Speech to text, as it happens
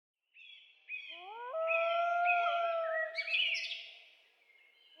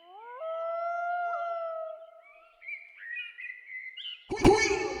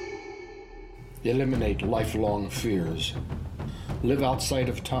Eliminate lifelong fears. Live outside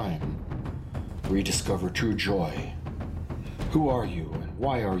of time. Rediscover true joy. Who are you and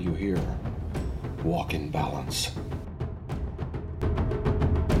why are you here? Walk in balance.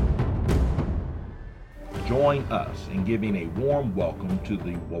 Join us in giving a warm welcome to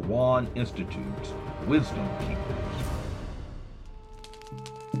the Wawan Institute's Wisdom Keepers.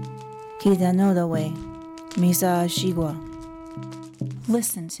 Kitanodawe, Misa Shigwa.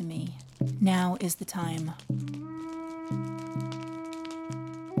 Listen to me. Now is the time.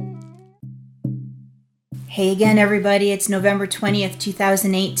 Hey again, everybody. It's November 20th,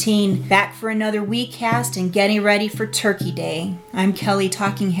 2018. Back for another WeCast and getting ready for Turkey Day. I'm Kelly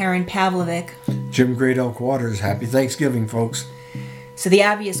Talking Heron Pavlovic. Jim Great Elk Waters. Happy Thanksgiving, folks. So the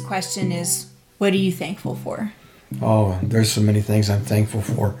obvious question is, what are you thankful for? Oh, there's so many things I'm thankful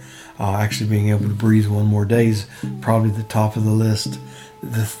for. Actually being able to breathe one more day is probably the top of the list.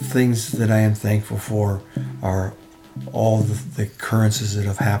 The things that I am thankful for are all the occurrences that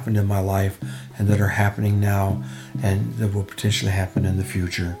have happened in my life and that are happening now and that will potentially happen in the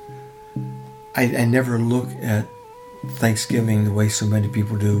future. I never look at Thanksgiving the way so many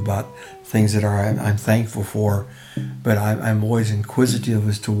people do about things that I'm thankful for, but I'm always inquisitive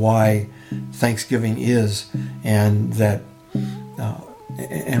as to why Thanksgiving is, and that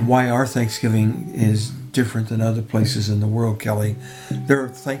and why our Thanksgiving is different than other places in the world, Kelly. There are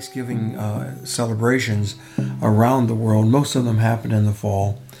Thanksgiving celebrations around the world. Most of them happen in the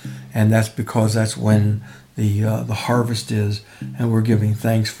fall, and that's because that's when the harvest is, and we're giving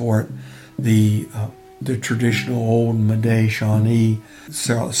thanks for it. The traditional old M'day Shawnee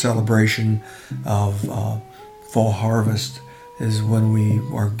celebration of fall harvest is when we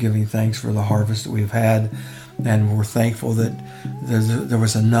are giving thanks for the harvest that we've had, and we're thankful that there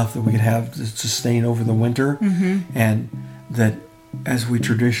was enough that we could have to sustain over the winter, and that as we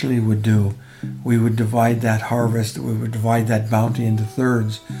traditionally would do, we would divide that harvest, we would divide that bounty into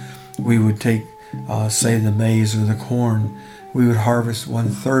thirds. We would take, say, the maize or the corn, we would harvest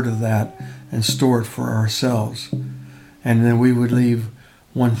 1/3 of that and store it for ourselves. And then we would leave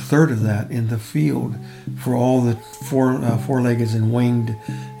 1/3 of that in the field for all the four-legged and winged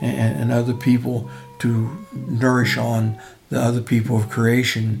and other people to nourish on the other people of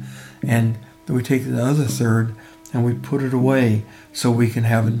creation. And then we take the other third and we put it away so we can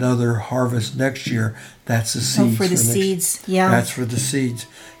have another harvest next year. That's the seeds. For the seeds, yeah. That's for the seeds.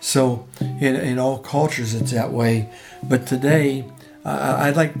 So in all cultures it's that way. But today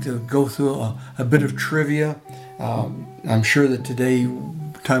I'd like to go through a bit of trivia. I'm sure that today,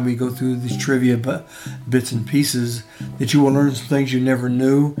 time we go through these trivia bits and pieces, that you will learn some things you never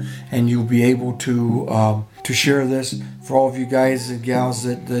knew, and you'll be able to share this for all of you guys and gals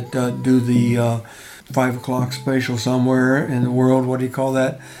that do the 5 o'clock special somewhere in the world. What do you call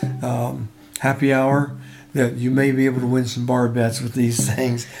that? Happy hour. That you may be able to win some bar bets with these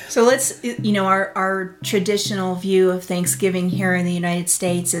things. So let's, our traditional view of Thanksgiving here in the United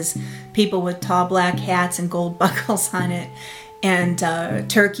States is people with tall black hats and gold buckles on it, and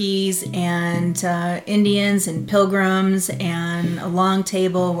turkeys and Indians and pilgrims and a long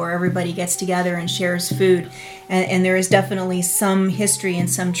table where everybody gets together and shares food. And there is definitely some history and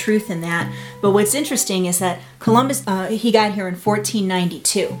some truth in that. But what's interesting is that Columbus, he got here in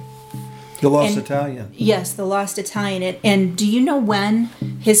 1492. The Lost Italian. Yes, the Lost Italian. And do you know when,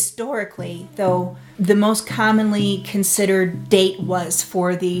 historically, though, the most commonly considered date was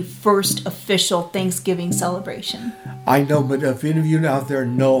for the first official Thanksgiving celebration? I know, but if any of you out there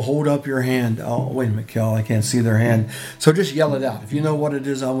know, hold up your hand. Oh, wait a minute, Kel, I can't see their hand. So just yell it out. If you know what it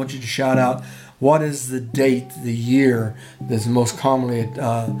is, I want you to shout out, what is the date, the year that's most commonly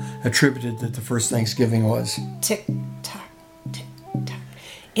attributed that the first Thanksgiving was? Tick-tock, tick-tock.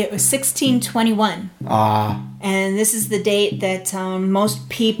 It was 1621. And this is the date that most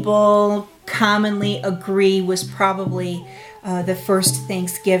people commonly agree was probably the first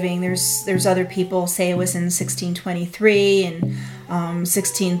Thanksgiving. There's other people say it was in 1623 and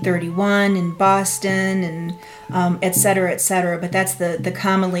 1631 in Boston and et cetera, but that's the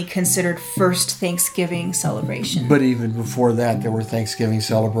commonly considered first Thanksgiving celebration. But even before that, there were Thanksgiving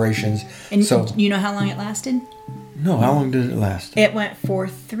celebrations. And so, you know how long it lasted? No, how long did it last? It went for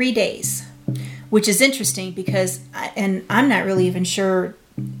 3 days, which is interesting because, and I'm not really even sure,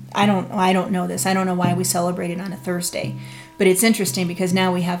 I don't know this. I don't know why we celebrate it on a Thursday, but it's interesting because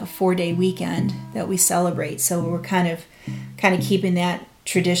now we have a 4-day weekend that we celebrate. So we're kind of keeping that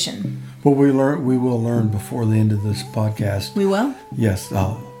tradition. Well, we will learn before the end of this podcast. We will? Yes,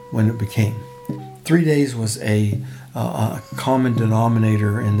 when it became. 3 days was a common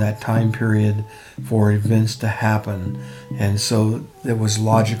denominator in that time period for events to happen, and so it was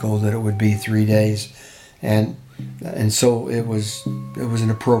logical that it would be 3 days, and so it was an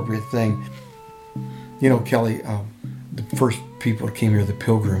appropriate thing. You know, Kelly, the first people that came here, the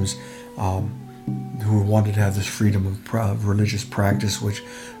Pilgrims, who wanted to have this freedom of religious practice, which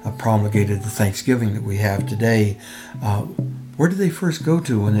promulgated the Thanksgiving that we have today. Where did they first go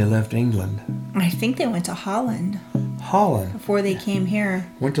to when they left England? I think they went to Holland. Holland. Before they came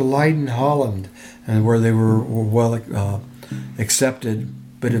here. Went to Leiden, Holland, and where they were well accepted,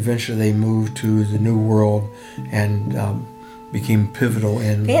 but eventually they moved to the New World and became pivotal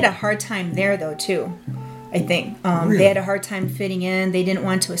in... They had a hard time there, though, too, I think. Really? They had a hard time fitting in. They didn't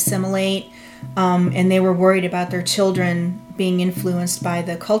want to assimilate, and they were worried about their children being influenced by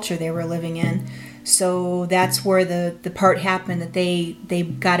the culture they were living in. So that's where the part happened that they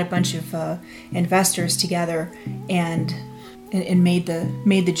got a bunch of investors together and made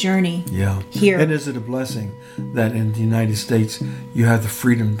the journey here. And is it a blessing that in the United States you have the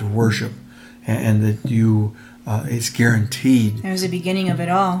freedom to worship, and that you it's guaranteed? It was the beginning of it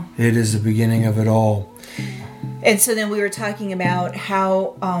all. It is the beginning of it all. And so then we were talking about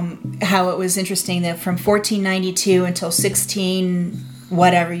how it was interesting that from 1492 until 16,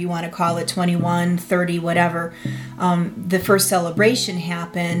 whatever you want to call it, 21, 30, whatever, the first celebration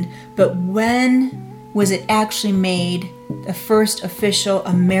happened. But when was it actually made the first official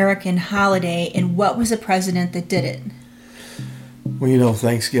American holiday, and what was the president that did it? Well, you know,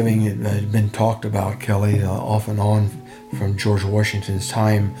 Thanksgiving had been talked about, Kelly, off and on from George Washington's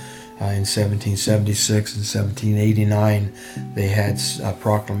time. In 1776 and 1789, they had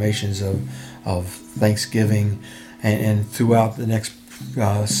proclamations of Thanksgiving, and throughout the next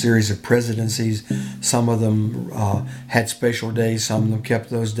series of presidencies, some of them had special days, some of them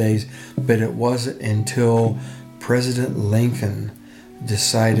kept those days, but it wasn't until President Lincoln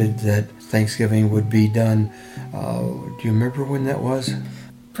decided that Thanksgiving would be done. Do you remember when that was?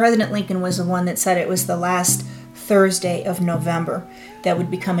 President Lincoln was the one that said it was the last Thursday of November that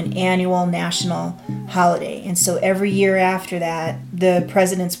would become an annual national holiday. And so every year after that, the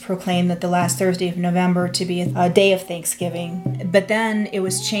presidents proclaimed that the last Thursday of November to be a day of Thanksgiving. But then it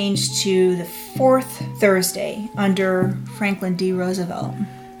was changed to the fourth Thursday under Franklin D. Roosevelt.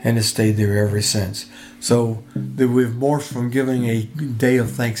 And it's stayed there ever since. So we've morphed from giving a day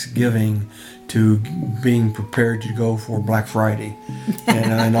of Thanksgiving to being prepared to go for Black Friday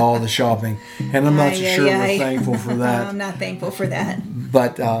and all the shopping. And I'm not sure we're thankful for that. I'm not thankful for that.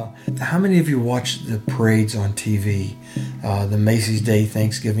 But how many of you watch the parades on TV? The Macy's Day,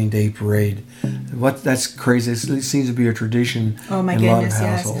 Thanksgiving Day parade. That's crazy. It seems to be a tradition in a lot of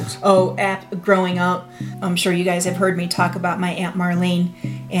households. Yes. Oh, growing up, I'm sure you guys have heard me talk about my Aunt Marlene.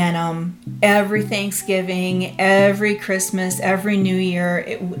 And every Thanksgiving, every Christmas, every New Year,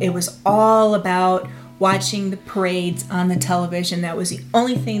 it was all about watching the parades on the television. That was the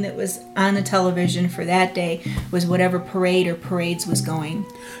only thing that was on the television for that day, was whatever parade or parades was going.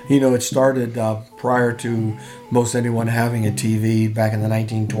 You know, it started prior to most anyone having a TV back in the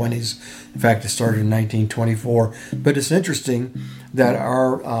 1920s. In fact, it started in 1924. But it's interesting that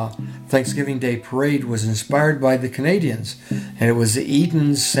our Thanksgiving Day parade was inspired by the Canadians. And it was the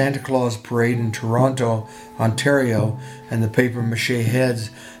Eaton's Santa Claus Parade in Toronto, Ontario, and the papier-mâché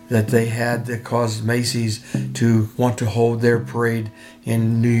heads that they had that caused Macy's to want to hold their parade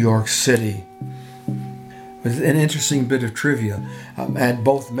in New York City. With an interesting bit of trivia, at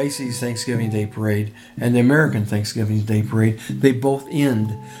both Macy's Thanksgiving Day Parade and the American Thanksgiving Day Parade, they both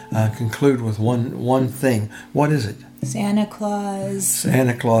conclude with one thing. What is it? Santa Claus.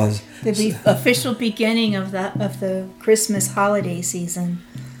 Santa Claus. The official beginning of the Christmas holiday season.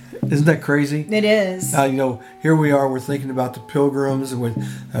 Isn't that crazy? It is. You know, here we are, we're thinking about the Pilgrims.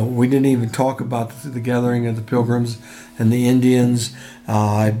 We didn't even talk about the gathering of the Pilgrims and the Indians.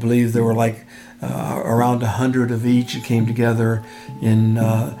 I believe there were like around 100 of each that came together in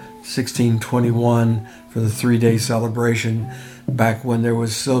 1621 for the 3-day celebration, back when there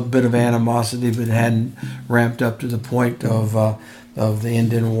was still a bit of animosity, but it hadn't ramped up to the point of the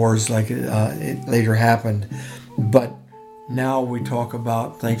Indian Wars like it later happened. But now we talk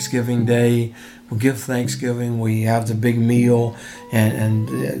about Thanksgiving Day. We give Thanksgiving. We have the big meal, and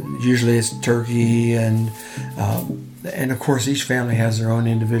usually it's turkey, and of course each family has their own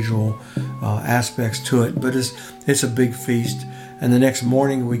individual aspects to it. But it's a big feast. And the next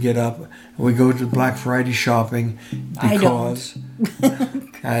morning we get up and we go to Black Friday shopping because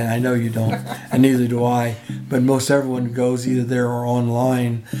I know you don't, and neither do I. But most everyone goes either there or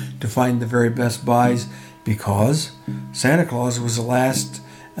online to find the very best buys, because Santa Claus was the last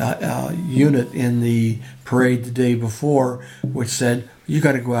unit in the parade the day before, which said, you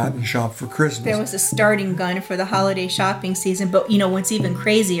got to go out and shop for Christmas. There was a starting gun for the holiday shopping season. But, what's even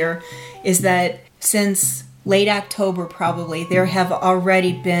crazier is that since late October, probably, there have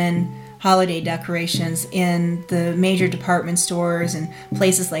already been holiday decorations in the major department stores and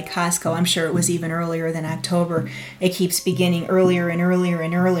places like Costco. I'm sure it was even earlier than October. It keeps beginning earlier and earlier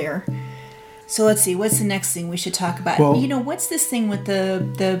and earlier. So let's see, what's the next thing we should talk about? Well, what's this thing with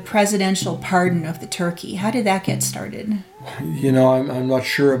the presidential pardon of the turkey? How did that get started? I'm not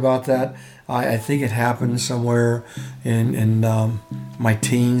sure about that. I think it happened somewhere in my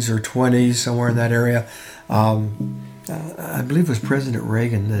teens or 20s, somewhere in that area. I believe it was President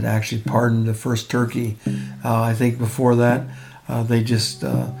Reagan that actually pardoned the first turkey. I think before that, they just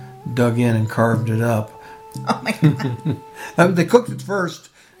dug in and carved it up. Oh my God. They cooked it first.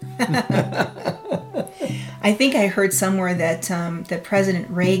 I think I heard somewhere that President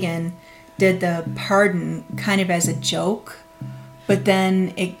Reagan did the pardon kind of as a joke, but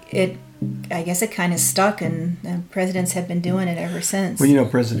then I guess it kind of stuck, and presidents have been doing it ever since. Well,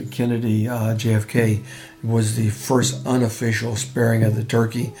 President Kennedy, JFK, was the first unofficial sparing of the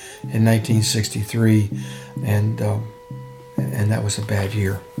turkey in 1963, and that was a bad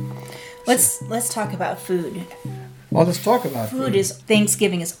year. Let's talk about food. Well, let's talk about food.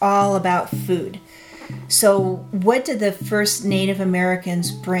 Thanksgiving is all about food. So, what did the first Native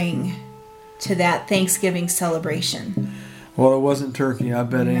Americans bring to that Thanksgiving celebration? Well, it wasn't turkey. I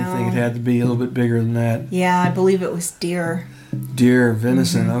bet anything it had to be a little bit bigger than that. Yeah, I believe it was deer. Deer,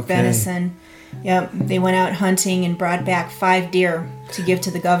 venison, okay. Venison. Yep, they went out hunting and brought back 5 deer to give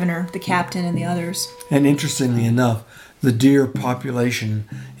to the governor, the captain, and the others. And interestingly enough, the deer population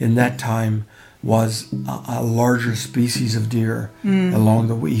in that time was a larger species of deer along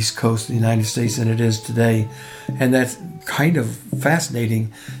the east coast of the United States than it is today. And that's kind of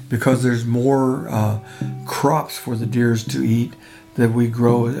fascinating because there's more crops for the deers to eat that we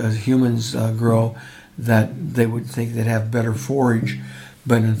grow as humans grow, that they would think they'd have better forage.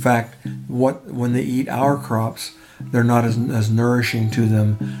 But in fact, when they eat our crops, they're not as nourishing to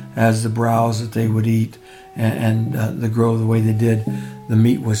them as the browse that they would eat and the grow the way they did. The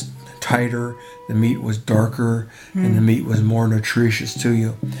meat was tighter, the meat was darker, and the meat was more nutritious to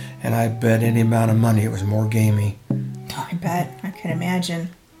you. And I bet any amount of money it was more gamey. Oh, I bet. I can imagine.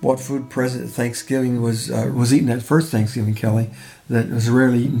 What food present at Thanksgiving was eaten at first Thanksgiving, Kelly, that was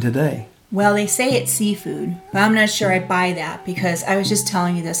rarely eaten today? Well, they say it's seafood, but I'm not sure I buy that because I was just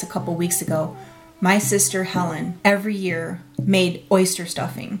telling you this a couple weeks ago. My sister Helen every year made oyster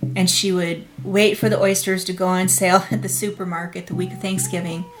stuffing, and she would wait for the oysters to go on sale at the supermarket the week of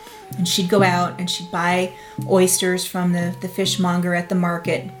Thanksgiving, and she'd go out and she'd buy oysters from the fishmonger at the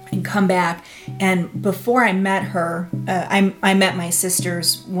market and come back. And before I met her, I met my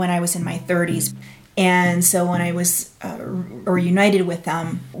sisters when I was in my 30s. And so when I was reunited with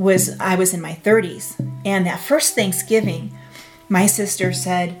them, I was in my 30s. And that first Thanksgiving, my sister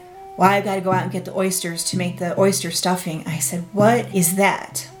said, well, I've got to go out and get the oysters to make the oyster stuffing. I said, what is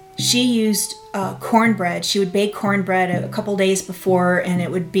that? She used cornbread. She would bake cornbread a couple days before, and it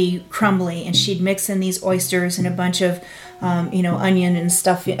would be crumbly. And she'd mix in these oysters and a bunch of, onion and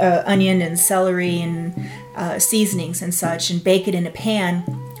stuff, onion and celery and seasonings and such, and bake it in a pan.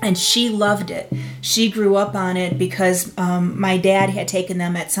 And she loved it. She grew up on it because my dad had taken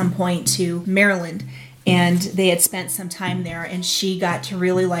them at some point to Maryland, and they had spent some time there, and she got to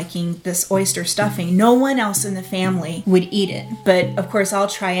really liking this oyster stuffing. No one else in the family would eat it, but of course I'll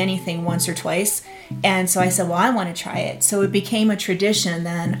try anything once or twice. And so I said, well, I want to try it. So it became a tradition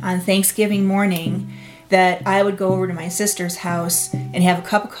then on Thanksgiving morning that I would go over to my sister's house and have a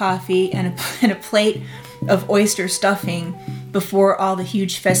cup of coffee and a plate of oyster stuffing before all the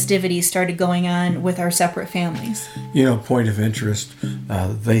huge festivities started going on with our separate families. Point of interest,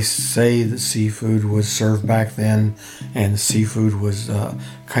 they say that seafood was served back then and seafood was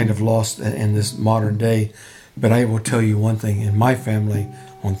kind of lost in this modern day. But I will tell you one thing, in my family,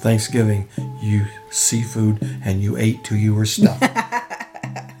 on Thanksgiving, you seafood and you ate till you were stuffed.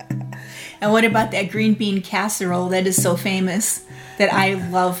 And what about that green bean casserole that is so famous, that I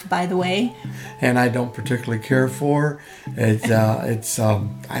love, by the way? And I don't particularly care for. It's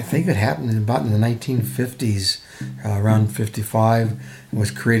I think it happened about in the 1950s, around 55. It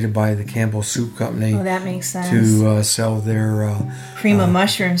was created by the Campbell Soup Company. Oh, that makes sense. To sell their cream of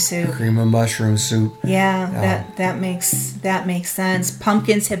mushroom soup. Cream of mushroom soup. Yeah, that makes sense.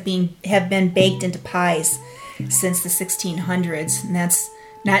 Pumpkins have been baked into pies since the 1600s, and that's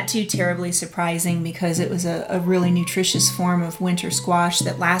not too terribly surprising because it was a really nutritious form of winter squash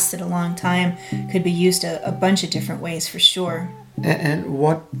that lasted a long time. Could be used a bunch of different ways for sure. And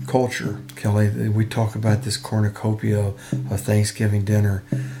what culture, Kelly? We talk about this cornucopia of Thanksgiving dinner.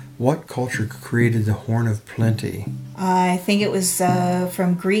 What culture created the Horn of Plenty? I think it was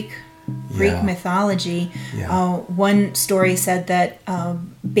from Greek Yeah. mythology. Yeah. One story said that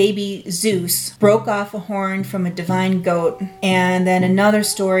baby Zeus broke off a horn from a divine goat, and then another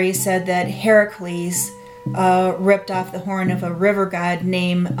story said that Heracles ripped off the horn of a river god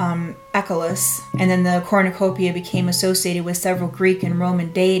named Achelous, and then the cornucopia became associated with several Greek and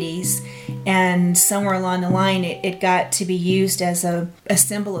Roman deities, and somewhere along the line it got to be used as a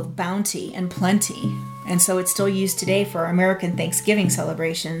symbol of bounty and plenty, and so it's still used today for our American Thanksgiving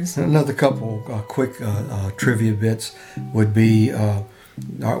celebrations. Another couple quick trivia bits would be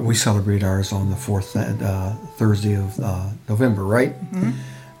we celebrate ours on the fourth Thursday of November, right? Mm-hmm.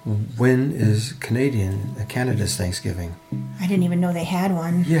 When is Canada's Thanksgiving? I didn't even know they had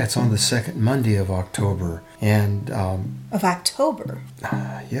one. Yeah, it's on the second Monday of October. And Of October.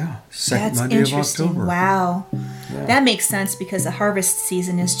 second That's Monday of interesting. October. Wow. Yeah. That makes sense because the harvest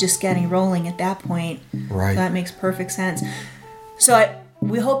season is just getting rolling at that point. Right. That makes perfect sense. So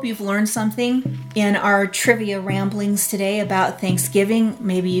we hope you've learned something in our trivia ramblings today about Thanksgiving.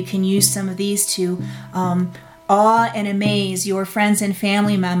 Maybe you can use some of these to awe and amaze your friends and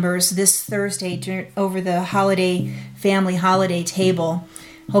family members this Thursday over the family holiday table.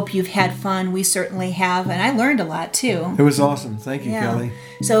 Hope you've had fun. We certainly have, and I learned a lot too. It was awesome. Thank you, Kelly.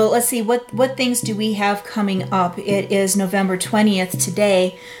 So let's see, what things do we have coming up? It is November 20th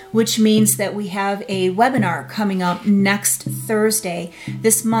today, which means that we have a webinar coming up next Thursday.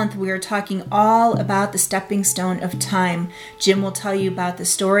 This month we are talking all about the stepping stone of time. Jim will tell you about the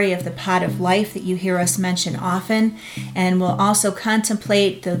story of the pot of life that you hear us mention often, and we'll also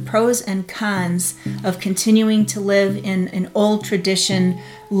contemplate the pros and cons of continuing to live in an old tradition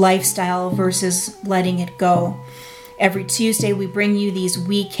lifestyle versus letting it go. Every Tuesday, we bring you these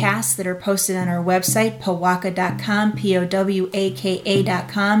WeCasts that are posted on our website, powaka.com,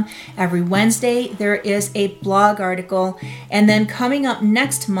 powaka.com. Every Wednesday, there is a blog article. And then coming up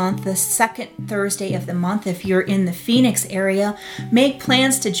next month, the second Thursday of the month, if you're in the Phoenix area, make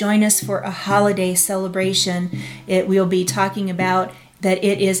plans to join us for a holiday celebration. We'll be talking about that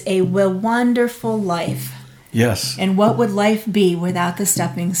it is a wonderful life. Yes. And what would life be without the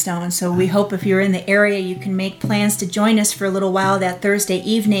stepping stone? So we hope if you're in the area, you can make plans to join us for a little while that Thursday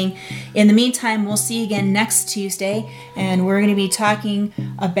evening. In the meantime, we'll see you again next Tuesday, and we're going to be talking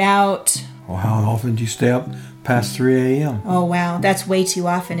about... Well, how often do you stay up past 3 a.m.? Oh, wow. That's way too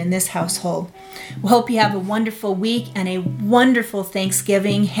often in this household. We hope you have a wonderful week and a wonderful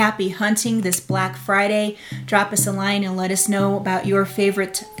Thanksgiving. Happy hunting this Black Friday. Drop us a line and let us know about your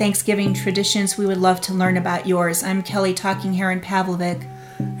favorite Thanksgiving traditions. We would love to learn about yours. I'm Kelly Talking Heron Pavlovic.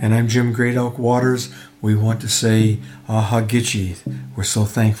 And I'm Jim Great Elk Waters. We want to say Hagichi. We're so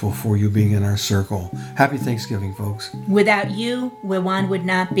thankful for you being in our circle. Happy Thanksgiving, folks. Without you, Wewan would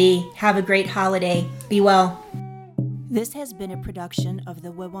not be. Have a great holiday. Be well. This has been a production of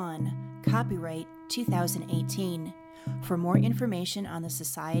the Wewan. Copyright 2018. For more information on the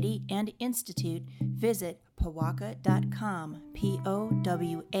Society and Institute, visit powaka.com, powaka.com,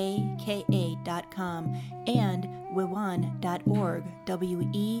 and wewan.org,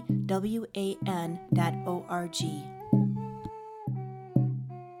 wewan.org.